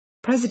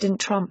President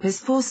Trump is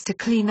forced to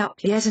clean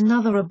up yet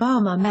another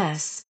Obama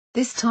mess,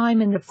 this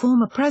time in the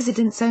former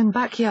president's own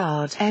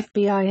backyard.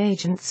 FBI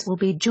agents will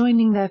be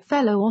joining their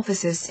fellow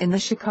officers in the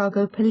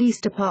Chicago Police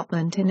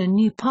Department in a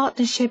new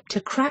partnership to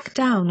crack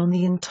down on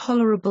the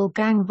intolerable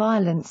gang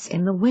violence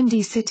in the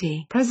Windy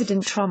City.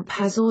 President Trump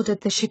has ordered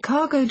the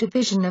Chicago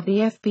division of the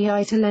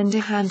FBI to lend a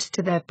hand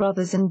to their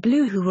brothers in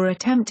blue who were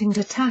attempting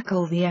to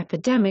tackle the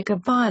epidemic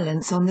of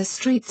violence on the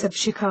streets of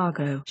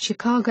Chicago.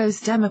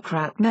 Chicago's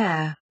Democrat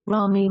Mayor,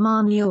 Rahm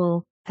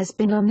Emanuel, has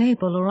been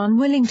unable or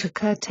unwilling to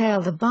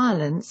curtail the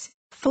violence,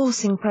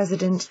 forcing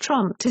President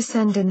Trump to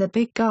send in the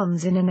big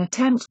guns in an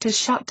attempt to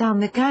shut down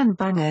the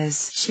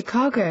gangbangers.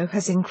 Chicago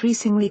has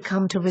increasingly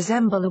come to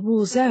resemble a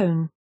war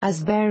zone,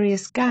 as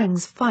various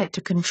gangs fight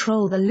to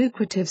control the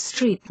lucrative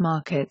street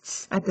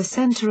markets. At the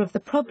center of the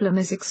problem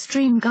is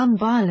extreme gun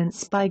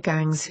violence by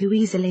gangs who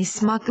easily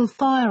smuggle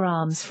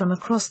firearms from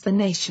across the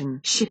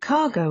nation.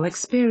 Chicago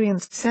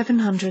experienced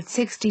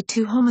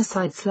 762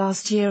 homicides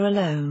last year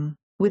alone,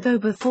 with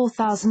over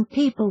 4,000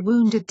 people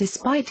wounded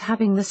despite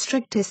having the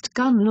strictest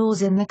gun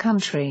laws in the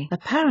country.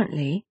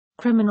 Apparently,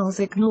 criminals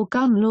ignore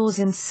gun laws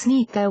and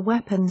sneak their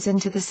weapons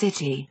into the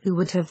city. Who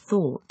would have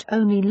thought?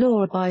 Only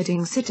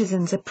law-abiding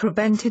citizens are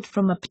prevented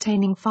from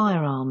obtaining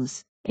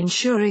firearms,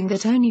 ensuring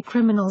that only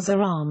criminals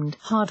are armed.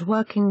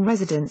 Hard-working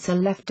residents are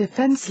left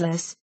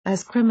defenseless,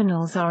 as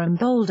criminals are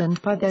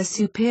emboldened by their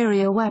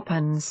superior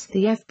weapons.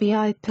 The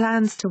FBI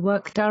plans to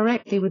work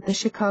directly with the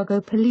Chicago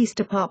Police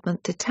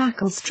Department to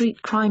tackle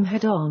street crime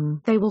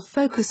head-on. They will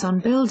focus on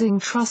building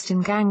trust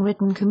in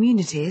gang-ridden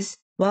communities,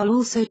 while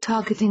also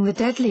targeting the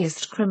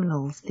deadliest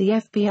criminals. The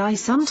FBI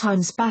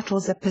sometimes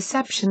battles a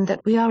perception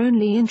that we are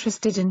only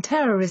interested in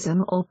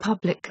terrorism or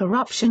public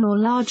corruption or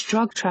large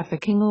drug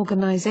trafficking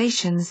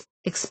organizations,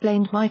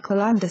 explained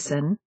Michael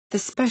Anderson, the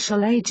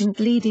special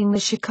agent leading the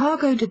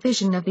Chicago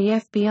division of the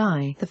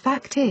FBI. The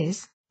fact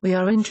is, we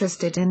are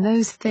interested in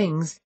those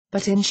things,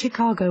 but in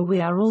Chicago we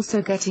are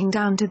also getting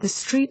down to the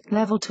street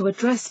level to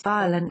address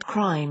violent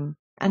crime,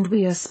 and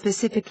we are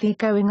specifically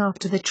going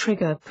after the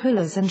trigger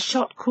pullers and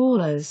shot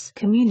callers.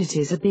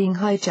 Communities are being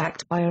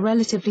hijacked by a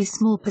relatively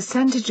small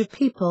percentage of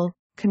people,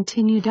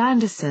 continued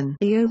Anderson.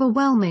 The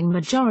overwhelming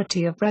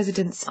majority of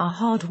residents are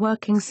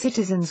hard-working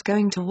citizens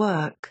going to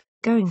work,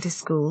 going to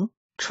school,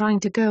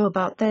 trying to go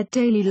about their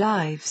daily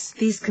lives.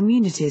 These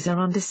communities are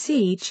under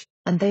siege,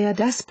 and they are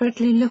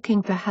desperately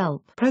looking for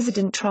help.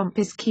 President Trump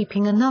is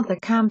keeping another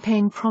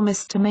campaign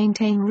promise to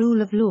maintain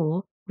rule of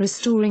law,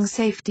 restoring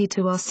safety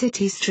to our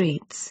city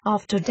streets.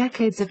 After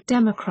decades of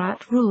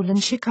Democrat rule in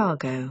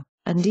Chicago,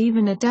 and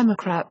even a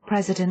Democrat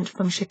president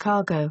from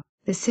Chicago,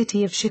 the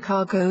city of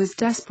Chicago is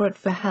desperate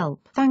for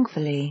help.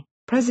 Thankfully,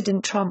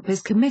 President Trump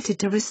is committed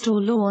to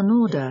restore law and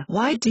order.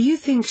 Why do you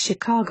think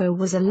Chicago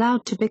was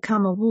allowed to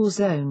become a war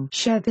zone?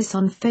 Share this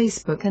on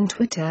Facebook and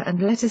Twitter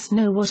and let us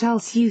know what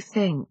else you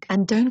think.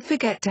 And don't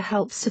forget to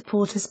help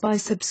support us by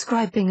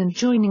subscribing and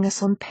joining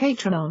us on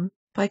Patreon,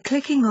 by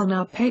clicking on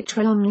our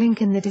Patreon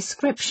link in the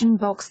description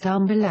box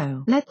down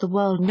below. Let the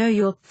world know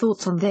your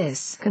thoughts on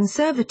this.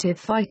 Conservative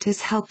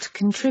fighters helped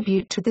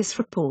contribute to this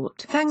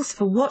report. Thanks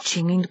for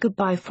watching and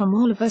goodbye from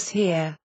all of us here.